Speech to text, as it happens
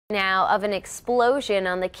Now of an explosion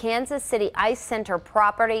on the Kansas City Ice Center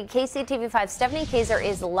property. KCTV5 Stephanie Kaiser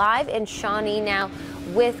is live in Shawnee now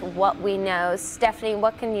with what we know. Stephanie,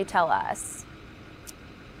 what can you tell us?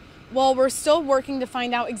 Well, we're still working to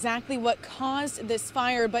find out exactly what caused this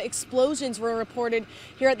fire, but explosions were reported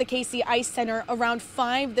here at the KC Ice Center around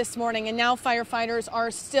 5 this morning, and now firefighters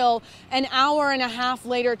are still an hour and a half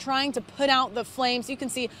later trying to put out the flames. You can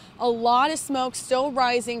see a lot of smoke still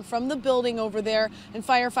rising from the building over there, and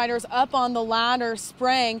firefighters up on the ladder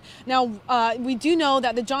spraying. Now, we do know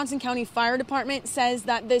that the Johnson County Fire Department says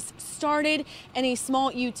that this started in a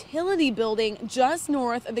small utility building just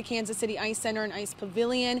north of the Kansas City Ice Center and Ice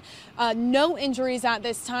Pavilion. No injuries at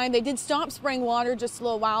this time. They did stop spraying water just a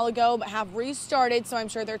little while ago, but have restarted, so I'm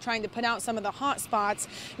sure they're trying to put out some of the hot spots.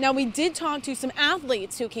 Now, we did talk to some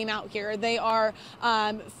athletes who came out here. They are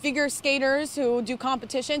figure skaters who do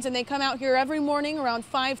competitions, and they come out here every morning around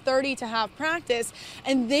 5:30 to have practice,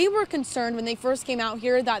 and they were concerned when they first came out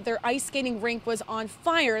here that their ice skating rink was on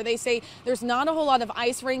fire. They say there's not a whole lot of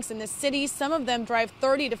ice rinks in the city. Some of them drive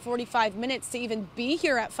 30 to 45 minutes to even be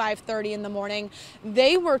here at 5:30 in the morning.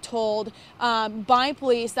 They were told by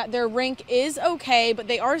police that their rink is okay, but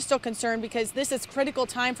they are still concerned because this is critical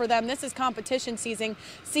time for them. This is competition season.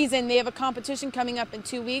 They have a competition coming up in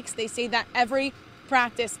 2 weeks. They say that every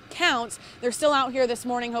practice counts. They're still out here this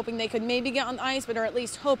morning hoping they could maybe get on the ice, but are at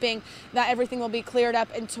least hoping that everything will be cleared up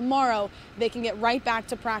and tomorrow they can get right back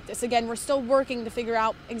to practice. Again, we're still working to figure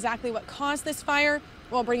out exactly what caused this fire.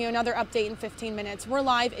 We'll bring you another update in 15 minutes. We're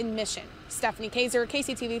live in Mission. Stephanie Kaiser,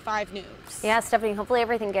 KCTV5 News. Yeah, Stephanie, hopefully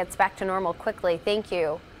everything gets back to normal quickly. Thank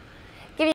you.